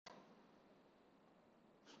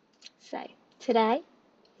So today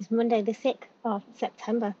is Monday the 6th of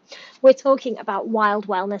September. We're talking about wild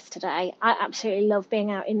wellness today. I absolutely love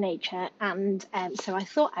being out in nature, and so I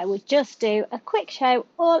thought I would just do a quick show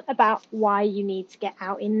all about why you need to get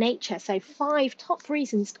out in nature. So 5 top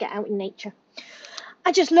reasons to get out in nature.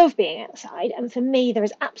 I just love being outside, and for me there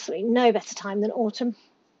is absolutely no better time than autumn.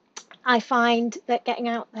 I find that getting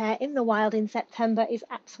out there in the wild in September is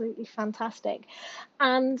absolutely fantastic.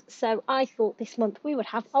 And so I thought this month we would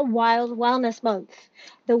have a wild wellness month.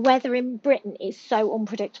 The weather in Britain is so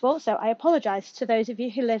unpredictable, so I apologise to those of you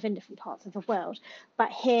who live in different parts of the world. But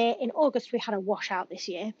here in August we had a washout this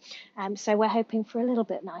year, so we're hoping for a little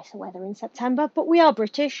bit nicer weather in September. But we are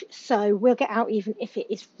British, so we'll get out even if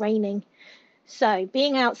it is raining. So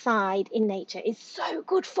being outside in nature is so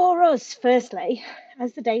good for us. Firstly,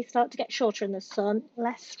 as the days start to get shorter and the sun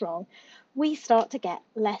less strong, we start to get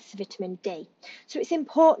less vitamin D. So it's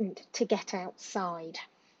important to get outside.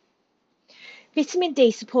 Vitamin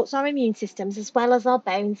D supports our immune systems as well as our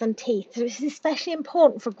bones and teeth. So it's especially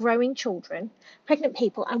important for growing children, pregnant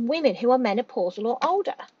people and women who are menopausal or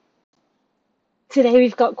older. Today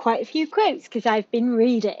we've got quite a few quotes because I've been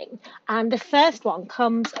reading, and the first one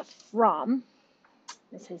comes from,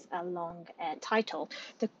 this is a long title,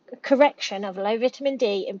 the correction of low vitamin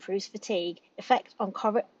D improves fatigue, effect on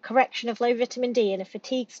correction of low vitamin D in a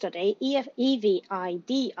fatigue study,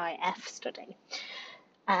 EVIDIF study.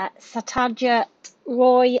 Satyajit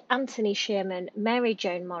Roy, Anthony Sherman, Mary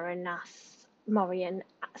Joan Morian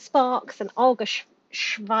Sparks, and Olga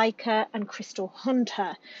Schweiker and Crystal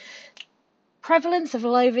Hunter. Prevalence of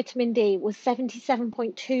low vitamin D was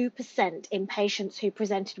 77.2% in patients who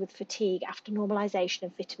presented with fatigue after normalisation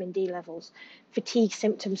of vitamin D levels. Fatigue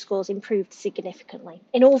symptom scores improved significantly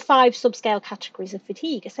in all 5 subscale categories of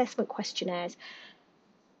fatigue assessment questionnaires.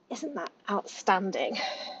 Isn't that outstanding?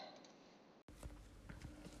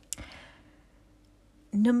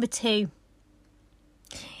 Number 2.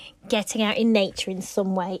 Getting out in nature in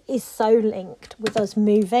some way is so linked with us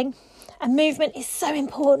moving. And movement is so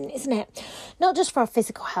important, isn't it? Not just for our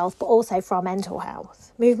physical health, but also for our mental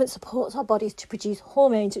health. Movement supports our bodies to produce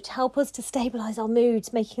hormones which help us to stabilise our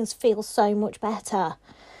moods, making us feel so much better.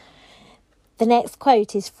 The next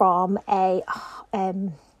quote is from a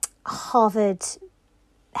Harvard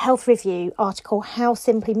Health Review article, How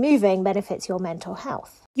Simply Moving Benefits Your Mental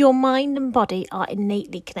Health. Your mind and body are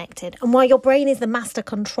innately connected, and while your brain is the master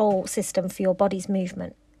control system for your body's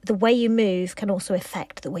movement, the way you move can also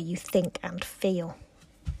affect the way you think and feel.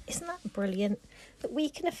 Isn't that brilliant? That we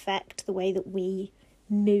can affect the way that we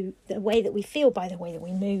move, the way that we feel by the way that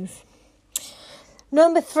we move.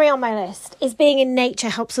 Number 3 on my list is being in nature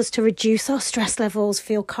helps us to reduce our stress levels,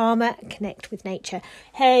 feel calmer and connect with nature.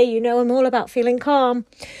 Hey, you know I'm all about feeling calm.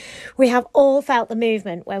 We have all felt the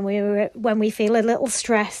movement when we feel a little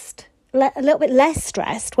stressed, a little bit less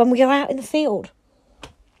stressed when we go out in the field.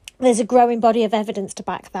 There's a growing body of evidence to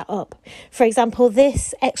back that up. For example,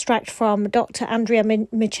 this extract from Dr. Andrea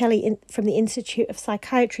Michelli from the Institute of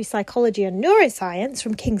Psychiatry, Psychology and Neuroscience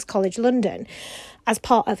from King's College London, as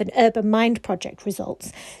part of an Urban Mind Project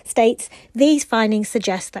results, states, these findings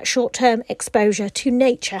suggest that short-term exposure to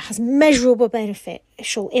nature has measurable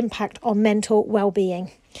beneficial impact on mental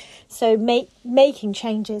well-being. So making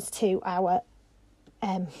changes to our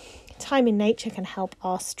time in nature can help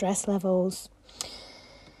our stress levels.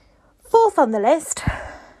 4th on the list,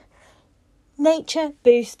 nature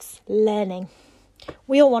boosts learning.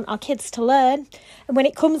 We all want our kids to learn, and when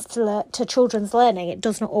it comes to children's learning, it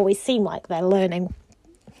does not always seem like they're learning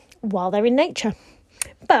while they're in nature.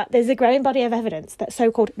 But there's a growing body of evidence that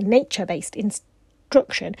so-called nature-based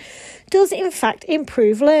instruction does in fact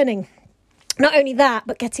improve learning. Not only that,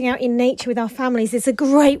 but getting out in nature with our families is a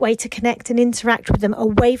great way to connect and interact with them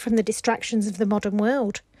away from the distractions of the modern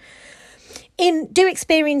world. Do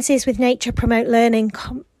experiences with nature promote learning,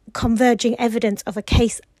 converging evidence of a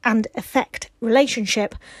case and effect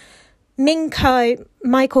relationship? Ming Ko,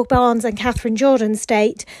 Michael Barnes and Catherine Jordan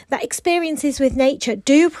state that experiences with nature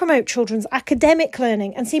do promote children's academic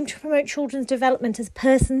learning and seem to promote children's development as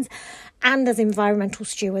persons and as environmental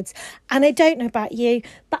stewards. And I don't know about you,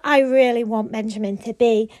 but I really want Benjamin to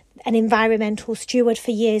be an environmental steward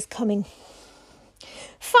for years coming.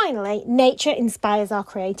 Finally, nature inspires our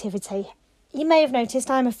creativity. You may have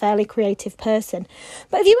noticed I'm a fairly creative person,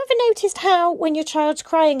 but have you ever noticed how when your child's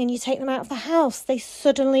crying and you take them out of the house, they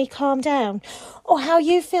suddenly calm down? Or how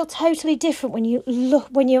you feel totally different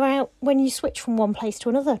when you switch from one place to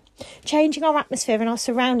another? Changing our atmosphere and our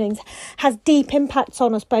surroundings has deep impacts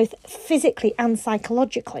on us both physically and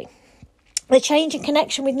psychologically. The change in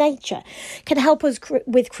connection with nature can help us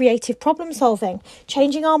with creative problem solving,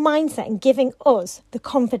 changing our mindset and giving us the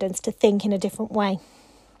confidence to think in a different way.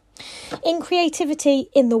 In Creativity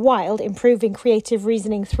in the Wild, Improving Creative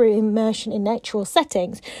Reasoning Through Immersion in Natural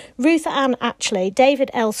Settings, Ruth Ann Atchley,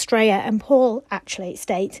 David L. Strayer and Paul Atchley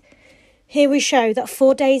state, here we show that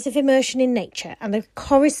 4 days of immersion in nature and the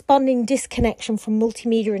corresponding disconnection from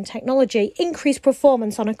multimedia and technology increase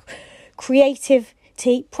performance on a creative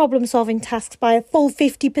problem-solving tasks by a full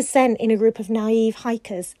 50% in a group of naive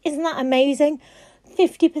hikers. Isn't that amazing?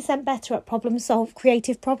 50% better at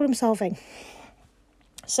creative problem solving.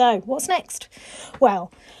 So, what's next?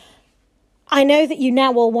 Well, I know that you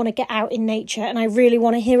now all want to get out in nature and I really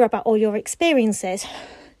want to hear about all your experiences.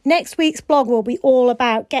 Next week's blog will be all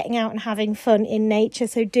about getting out and having fun in nature,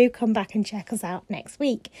 so do come back and check us out next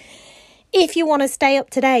week. If you want to stay up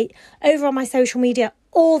to date over on my social media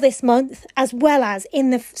all this month, as well as in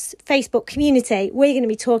the Facebook community, we're going to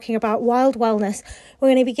be talking about wild wellness. We're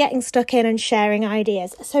going to be getting stuck in and sharing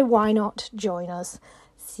ideas. So why not join us?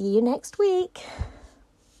 See you next week.